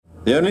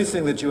The only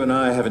thing that you and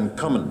I have in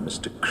common,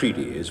 Mr.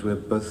 Creedy, is we're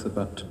both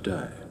about to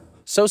die.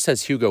 So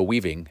says Hugo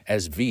Weaving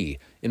as V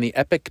in the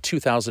epic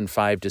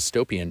 2005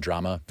 dystopian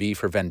drama V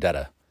for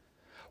Vendetta.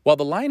 While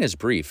the line is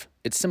brief,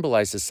 it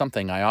symbolizes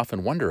something I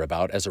often wonder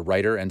about as a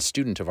writer and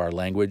student of our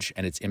language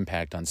and its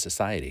impact on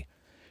society.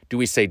 Do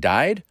we say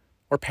died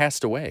or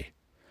passed away?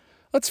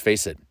 Let's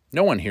face it,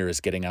 no one here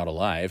is getting out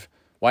alive.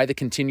 Why the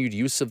continued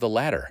use of the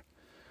latter?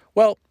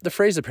 Well, the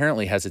phrase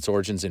apparently has its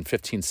origins in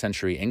 15th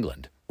century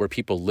England, where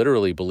people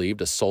literally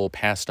believed a soul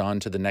passed on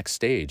to the next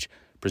stage,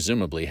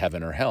 presumably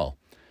heaven or hell.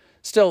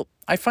 Still,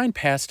 I find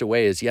passed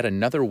away as yet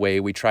another way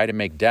we try to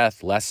make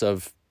death less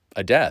of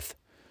a death.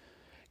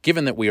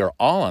 Given that we are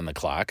all on the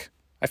clock,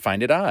 I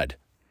find it odd.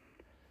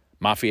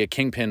 Mafia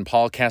kingpin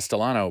Paul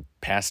Castellano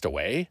passed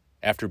away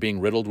after being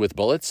riddled with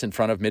bullets in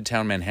front of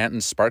Midtown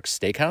Manhattan's Sparks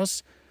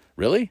Steakhouse?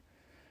 Really?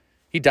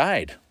 He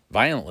died,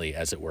 violently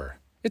as it were.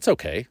 It's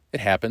okay, it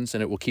happens,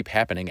 and it will keep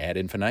happening ad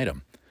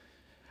infinitum.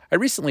 I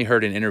recently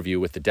heard an interview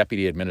with the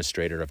deputy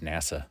administrator of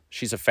NASA.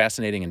 She's a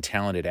fascinating and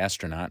talented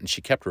astronaut, and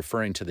she kept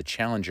referring to the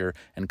Challenger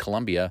and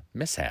Columbia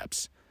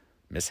mishaps.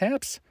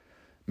 Mishaps?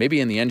 Maybe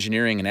in the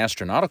engineering and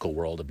astronautical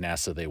world of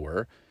NASA they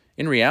were.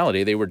 In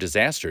reality, they were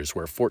disasters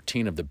where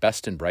 14 of the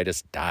best and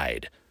brightest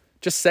died.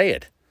 Just say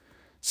it.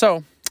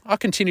 So, I'll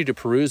continue to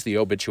peruse the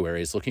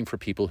obituaries looking for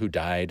people who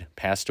died,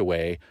 passed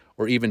away,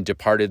 or even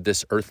departed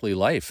this earthly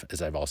life,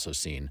 as I've also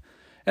seen.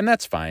 And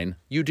that's fine.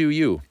 You do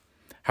you.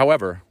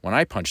 However, when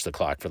I punch the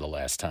clock for the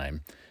last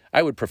time,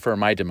 I would prefer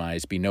my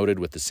demise be noted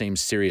with the same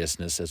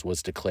seriousness as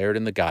was declared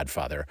in The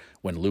Godfather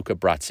when Luca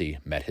Brasi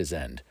met his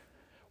end.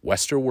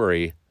 Wester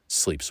Wuori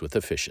sleeps with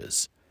the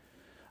fishes.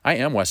 I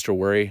am Wester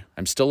Wuori.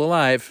 I'm still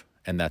alive,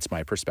 and that's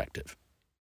my perspective.